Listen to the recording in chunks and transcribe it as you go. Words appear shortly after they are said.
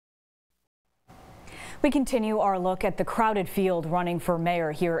We continue our look at the crowded field running for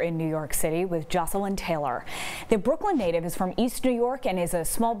mayor here in New York City with Joycelyn Taylor. The Brooklyn native is from East New York and is a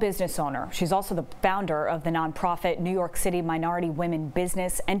small business owner. She's also the founder of the nonprofit New York City Minority Women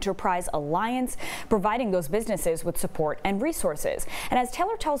Business Enterprise Alliance, providing those businesses with support and resources. And as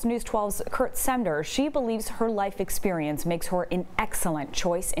Taylor tells News 12's Kurt Sender, she believes her life experience makes her an excellent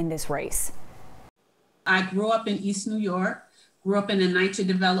choice in this race. I grew up in East New York. Grew up in a NYC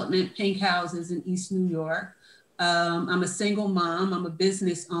development, pink houses in East New York. I'm a single mom, I'm a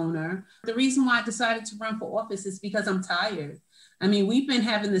business owner. The reason why I decided to run for office is because I'm tired. I mean, we've been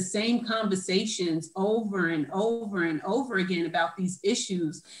having the same conversations over and over and over again about these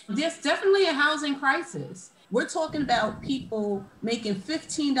issues. There's definitely a housing crisis. We're talking about people making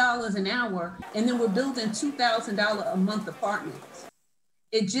 $15 an hour, and then we're building $2,000 a month apartments.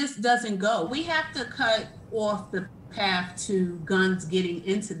 It just doesn't go. We have to cut off the path to guns getting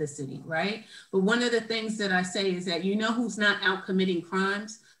into the city, right? But one of the things that I say is that, you know who's not out committing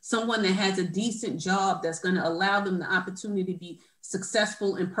crimes? Someone that has a decent job that's going to allow them the opportunity to be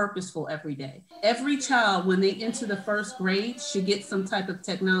successful and purposeful every day. Every child, when they enter the first grade, should get some type of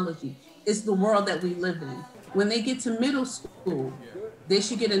technology. It's the world that we live in. When they get to middle school, they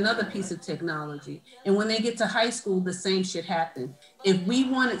should get another piece of technology. And when they get to high school, the same should happen. If we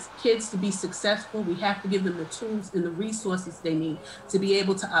want kids to be successful, we have to give them the tools and the resources they need to be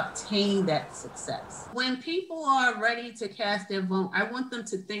able to obtain that success. When people are ready to cast their vote, I want them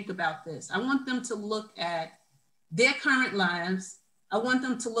to think about this. I want them to look at their current lives. I want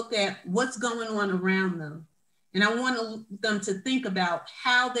them to look at what's going on around them. And I want them to think about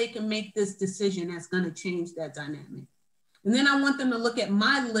how they can make this decision that's going to change that dynamic. And then I want them to look at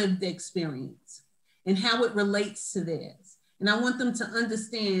my lived experience and how it relates to theirs. And I want them to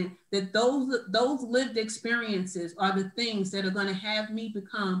understand that those lived experiences are the things that are going to have me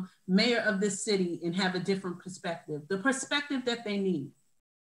become mayor of this city and have a different perspective, the perspective that they need.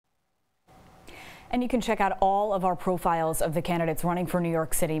 And you can check out all of our profiles of the candidates running for New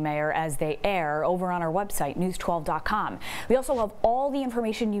York City mayor as they air over on our website, news12.com. We also have all the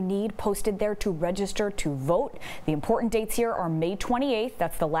information you need posted there to register to vote. The important dates here are May 28th.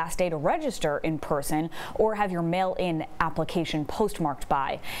 That's the last day to register in person or have your mail-in application postmarked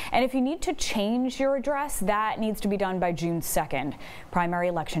by. And if you need to change your address, that needs to be done by June 2nd. Primary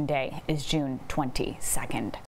election day is June 22nd.